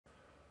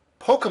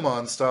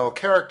Pokemon-style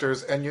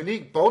characters and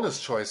unique bonus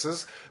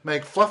choices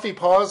make Fluffy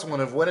Paws one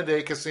of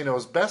WinADay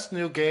Casino's best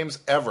new games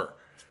ever.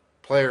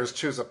 Players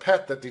choose a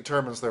pet that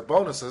determines their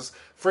bonuses,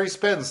 free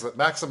spins that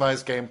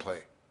maximize gameplay.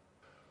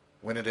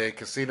 WinADay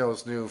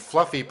Casino's new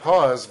Fluffy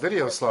Paws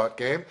video slot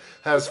game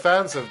has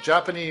fans of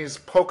Japanese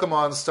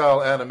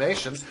Pokemon-style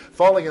animation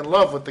falling in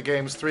love with the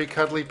game's three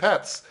cuddly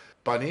pets,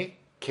 Bunny,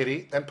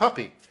 Kitty, and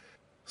Puppy.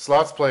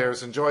 Slots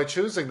players enjoy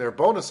choosing their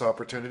bonus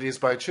opportunities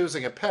by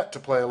choosing a pet to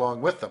play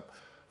along with them.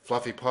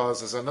 Fluffy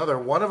Paws is another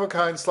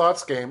one-of-a-kind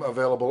slots game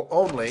available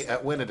only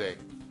at WinADay.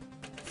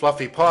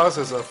 Fluffy Paws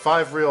is a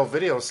 5-reel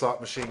video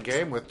slot machine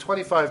game with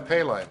 25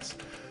 paylines.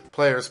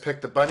 Players pick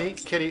the bunny,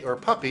 kitty, or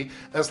puppy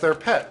as their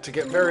pet to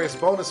get various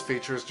bonus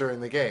features during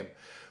the game.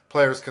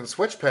 Players can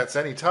switch pets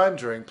anytime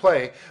during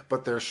play,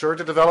 but they're sure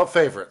to develop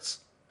favorites.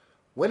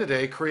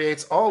 WinADay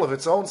creates all of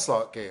its own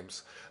slot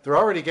games. They're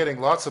already getting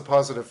lots of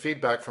positive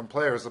feedback from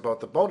players about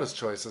the bonus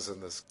choices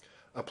in this.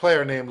 A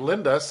player named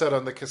Linda said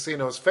on the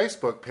casino's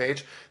Facebook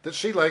page that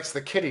she likes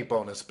the kitty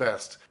bonus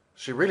best.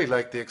 She really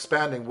liked the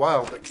expanding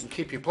wild that can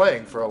keep you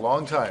playing for a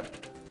long time.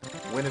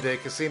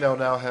 WinADay Casino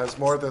now has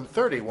more than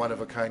 30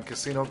 one-of-a-kind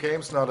casino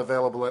games not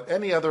available at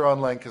any other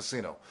online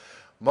casino.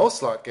 Most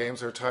slot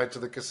games are tied to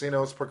the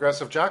casino's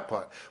progressive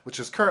jackpot, which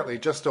is currently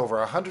just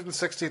over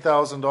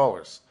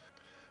 $160,000.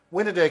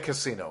 WinADay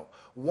Casino,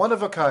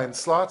 one-of-a-kind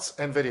slots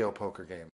and video poker game.